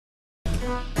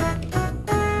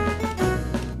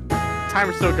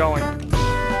Timer's still going.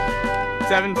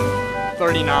 7:39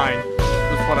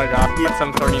 was what I got. Yeah,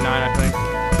 7:39, I think.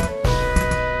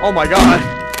 Oh my god.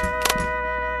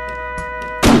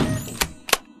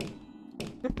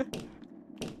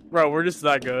 Bro, we're just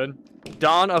that good.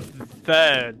 Dawn of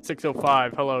Fed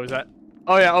 605. Hello, is that?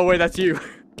 Oh yeah. Oh wait, that's you.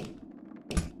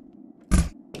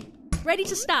 Ready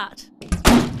to start.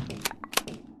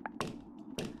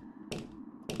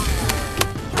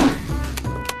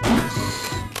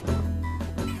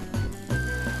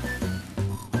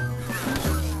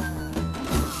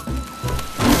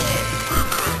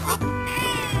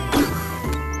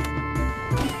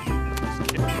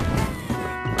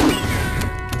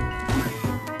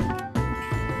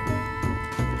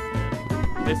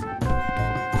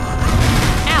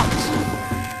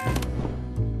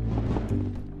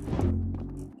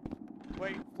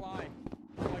 Wait, fly.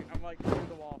 I'm like through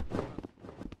the wall.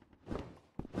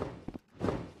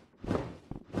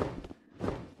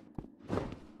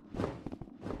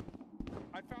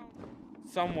 I found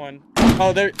someone.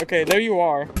 Oh, there. Okay, there you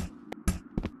are.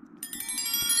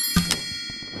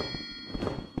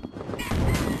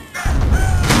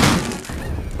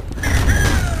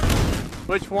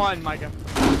 Which one, Micah?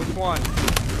 Which one?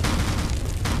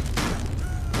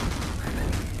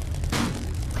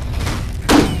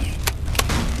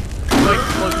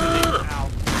 Close to the ow.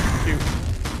 Shoot.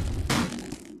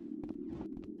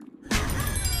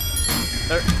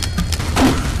 There.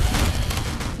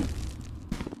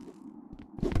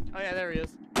 Oh yeah, there he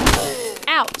is.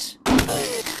 Out.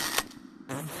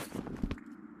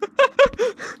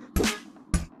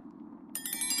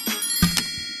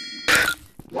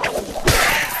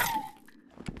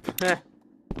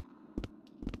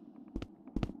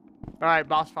 Alright,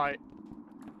 boss fight.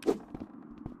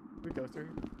 We go through.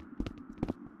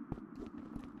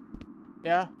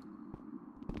 Yeah.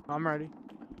 I'm ready.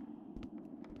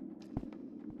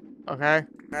 Okay.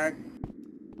 Okay.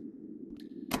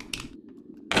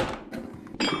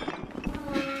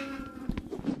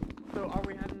 So are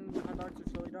we heading hot dogs or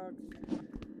chili dogs?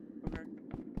 Okay.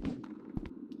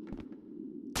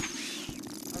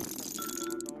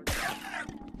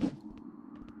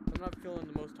 I'm not feeling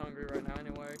the most hungry right now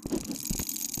anyway.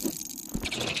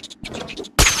 I'll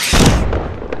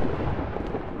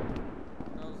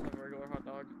just have a regular hot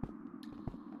dog.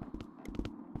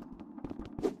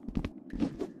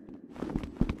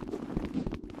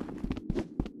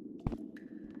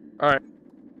 Alright.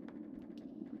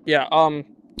 Yeah, I'm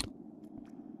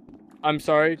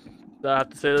sorry that I have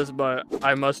to say this, but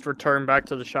I must return back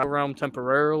to the Shadow Realm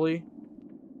temporarily.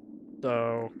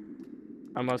 So,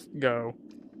 I must go.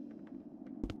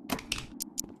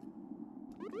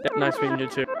 Yeah, nice meeting you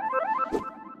too.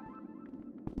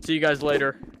 See you guys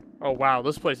later. Oh wow,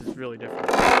 this place is really different.